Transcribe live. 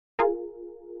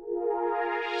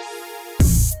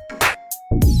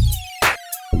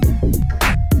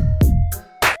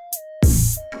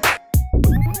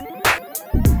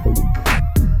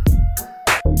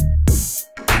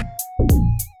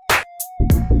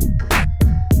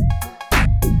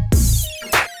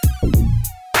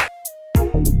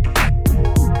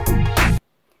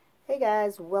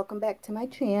guys, welcome back to my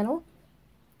channel.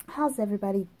 How's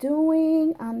everybody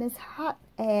doing on this hot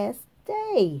ass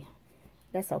day?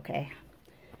 That's okay.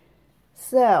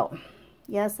 So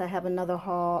yes, I have another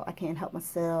haul. I can't help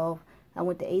myself. I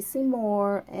went to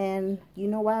AcMoore, and you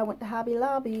know why I went to Hobby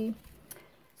Lobby.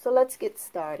 So let's get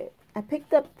started. I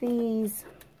picked up these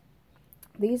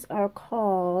are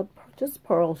called just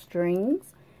pearl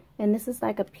strings, and this is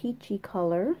like a peachy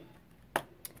color.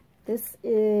 This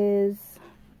is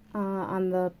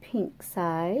on the pink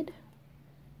side,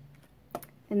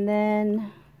 and then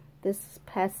this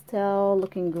pastel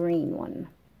looking green one.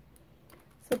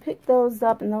 So pick those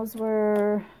up, and those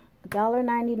were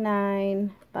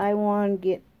 $1.99. Buy one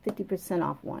get 50%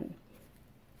 off one.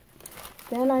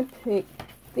 Then I picked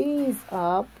these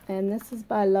up, and this is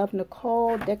by Love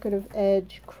Nicole Decorative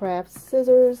Edge Craft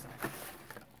Scissors,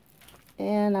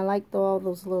 and I liked all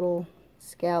those little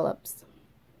scallops,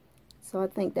 so I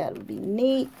think that would be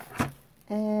neat.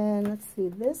 And let's see,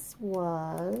 this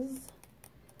was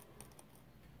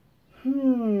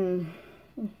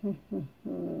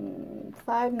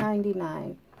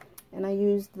 $5.99, and I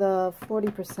used the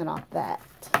 40% off that.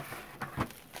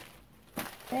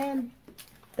 And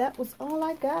that was all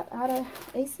I got out of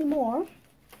AcMoore.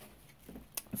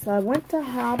 So I went to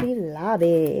Hobby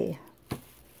Lobby,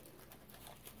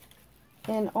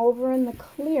 and over in the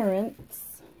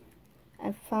clearance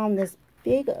I found this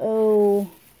big old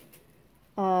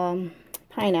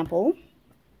pineapple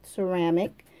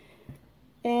ceramic,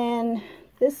 and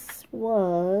this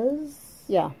was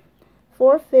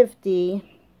 $4.50.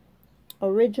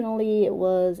 Originally it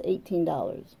was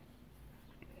 $18.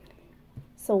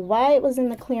 So why it was in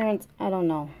the clearance, I don't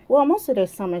know. Well, most of their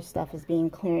summer stuff is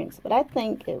being clearance, but I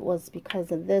think it was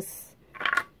because of this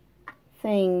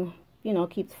thing, you know,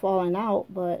 keeps falling out.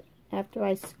 But after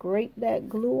I scrape that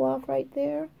glue off right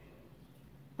there,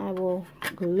 I will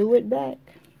glue it back.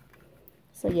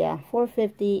 So yeah,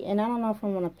 $4.50, and I don't know if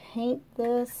I'm going to paint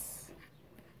this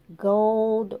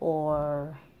gold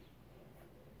or,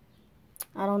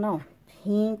 I don't know,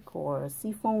 pink or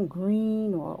seafoam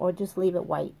green, or just leave it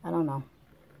white. I don't know.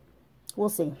 We'll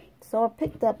see. So I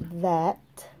picked up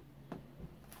that.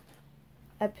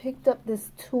 I picked up this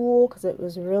tool because it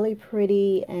was really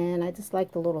pretty, and I just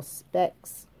like the little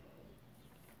specks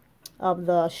of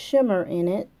the shimmer in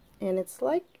it. And it's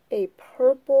like a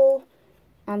purple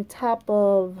on top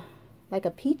of like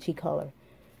a peachy color.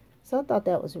 So I thought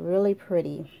that was really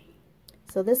pretty.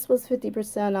 So this was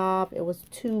 50% off. It was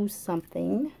 $2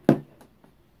 something.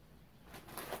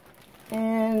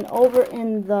 And over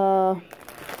in the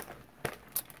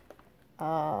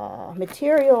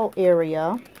material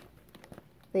area,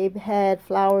 they've had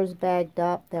flowers bagged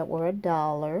up that were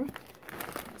 $1.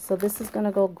 So this is going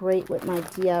to go great with my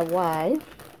DIY.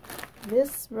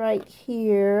 This right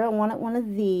here, I wanted one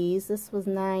of these. This was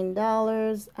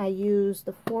 $9. I used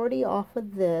the 40 off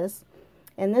of this,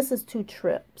 and this is 2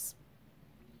 trips.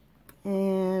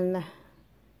 And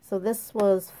so this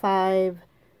was five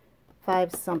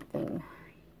something.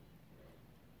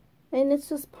 And it's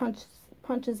just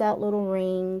punches out little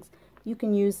rings. You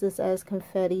can use this as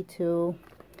confetti too.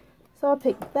 So I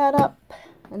picked that up,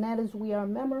 and that is We Are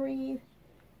Memory.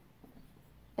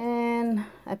 And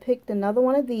I picked another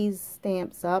one of these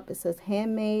stamps up. It says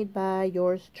handmade by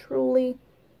yours truly,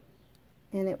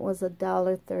 and it was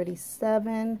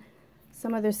 $1.37.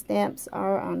 Some of their stamps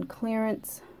are on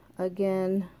clearance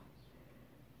again,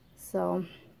 so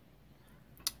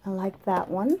I like that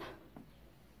one.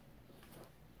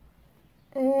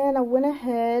 And I went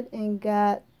ahead and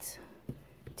got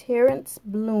Terrence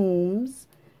Blooms,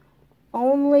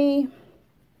 only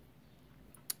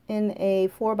in a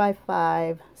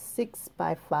 4x5,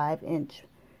 6x5 inch.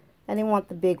 I didn't want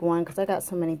the big one because I got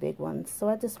so many big ones, so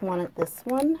I just wanted this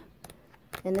one.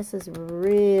 And this is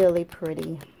really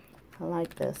pretty. I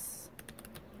like this.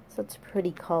 Such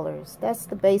pretty colors. That's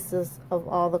the basis of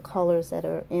all the colors that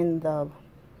are in the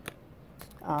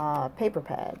paper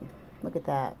pad. Look at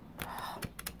that.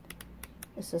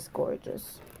 It's just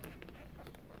gorgeous.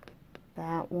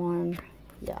 That one,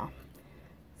 yeah.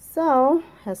 So,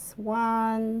 has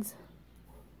swans.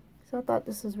 So I thought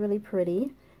this was really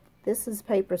pretty. This is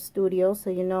Paper Studio, so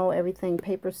you know everything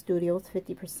Paper Studio is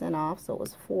 50% off, so it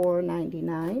was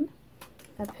 $4.99.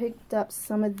 I picked up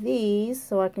some of these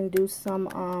so I can do some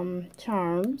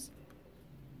charms.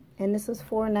 And this is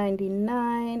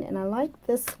 $4.99, and I like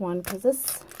this one because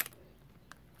this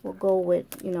will go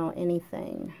with, you know,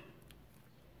 anything.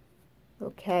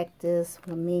 Little cactus,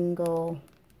 flamingo.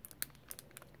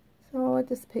 So I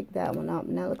just picked that one up,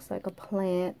 and that looks like a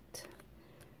plant,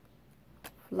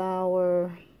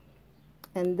 flower,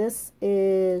 and this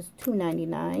is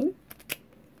 $2.99.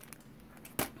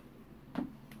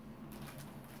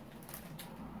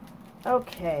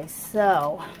 Okay,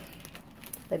 so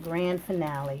the grand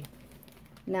finale.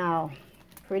 Now,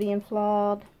 Pretty and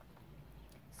Flawed,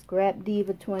 Scrap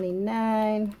Diva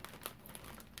 29.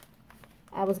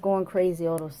 I was going crazy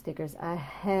on those stickers. I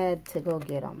had to go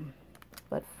get them.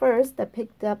 But first, I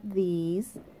picked up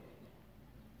these.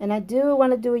 And I do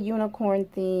want to do a unicorn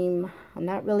theme. I'm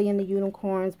not really into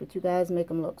unicorns, but you guys make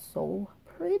them look so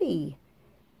pretty.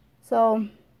 So,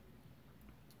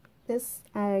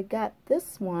 I got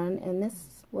this one, and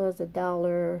this was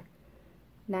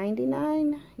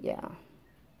 $1.99. Yeah.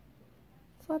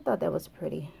 So I thought that was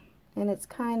pretty. And it's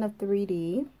kind of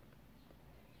 3D.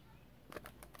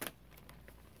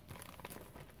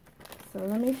 So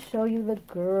let me show you the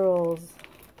girls.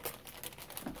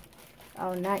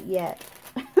 Oh, not yet.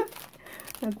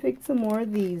 I picked some more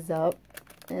of these up,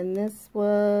 and this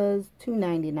was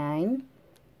 $2.99,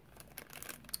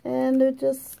 and they're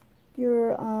just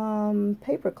your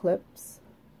paper clips.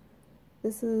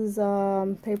 This is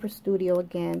Paper Studio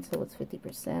again, so it's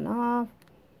 50% off.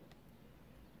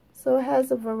 So it has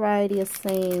a variety of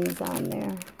sayings on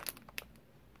there.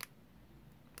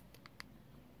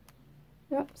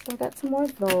 Yep, so I got some more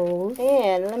of those.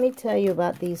 And let me tell you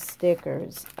about these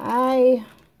stickers. I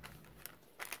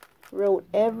wrote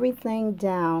everything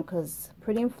down because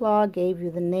Pretty and Flawed gave you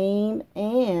the name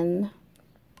and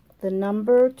the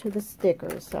number to the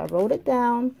stickers. So I wrote it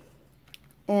down,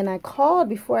 and I called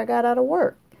before I got out of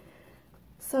work.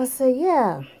 So I said,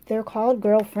 yeah, they're called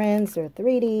Girlfriends, they're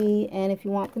 3D, and if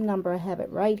you want the number, I have it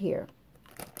right here.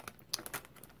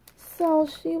 So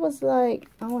she was like,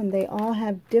 oh, and they all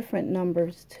have different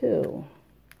numbers too.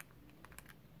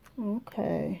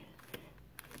 Okay.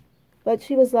 But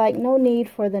she was like, no need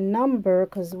for the number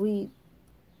because we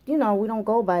don't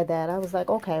go by that. I was like,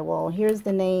 okay, well, here's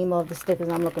the name of the stickers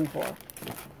I'm looking for.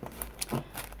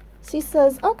 She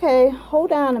says, okay,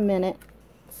 hold on a minute.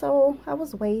 So I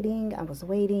was waiting.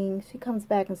 She comes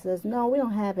back and says, no, we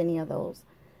don't have any of those.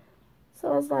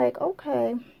 So I was like,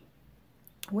 okay,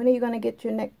 when are you going to get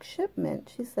your next shipment?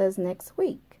 She says, next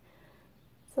week.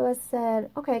 So I said,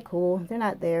 okay, cool. They're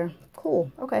not there.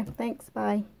 Cool. Okay, thanks.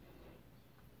 Bye.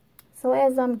 So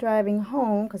as I'm driving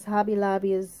home, because Hobby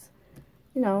Lobby is,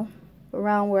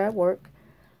 around where I work,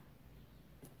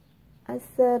 I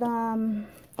said,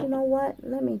 you know what?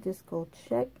 Let me just go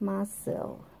check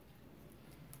myself.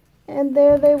 And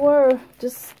there they were,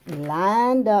 just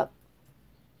lined up.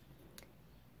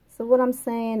 So what I'm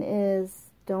saying is,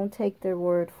 don't take their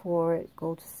word for it.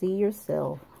 Go to see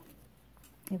yourself.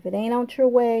 If it ain't out your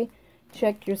way,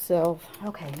 check yourself.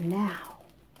 Okay, now,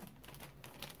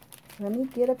 let me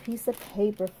get a piece of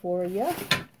paper for you.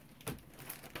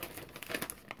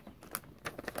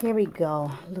 Here we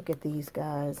go. Look at these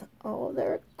guys. Oh,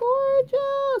 they're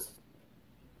gorgeous.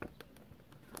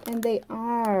 And they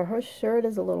are. Her shirt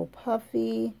is a little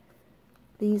puffy.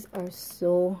 These are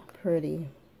so pretty.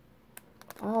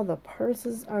 All the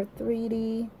purses are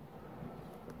 3D.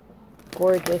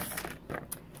 Gorgeous.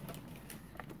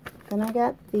 Then I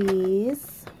got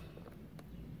these.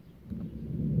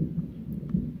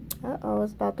 Uh-oh,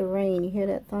 it's about to rain. You hear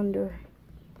that thunder?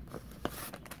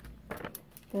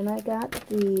 Then I got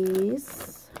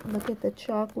these. Look at the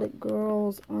chocolate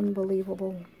girls.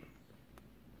 Unbelievable.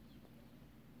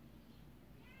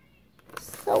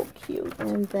 So cute.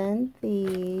 And then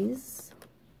these.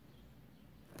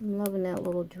 I'm loving that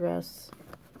little dress.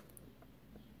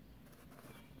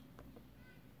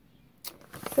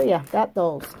 So yeah, got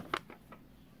those.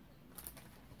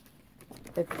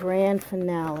 The grand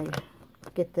finale.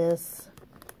 Look at this.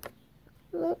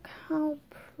 Look how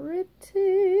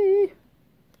pretty.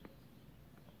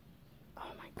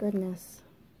 Oh my goodness.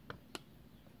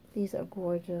 These are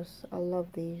gorgeous. I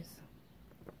love these.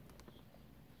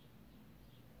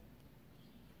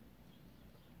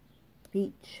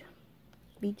 Beach.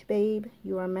 Beach babe,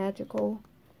 you are magical.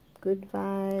 Good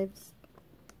vibes.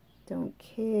 Don't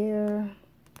care.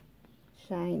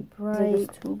 Shine bright. They're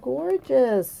just too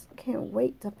gorgeous. Can't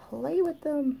wait to play with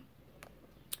them.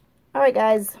 Alright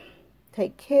guys,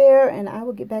 take care, and I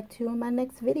will get back to you in my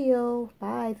next video.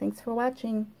 Bye. Thanks for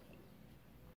watching.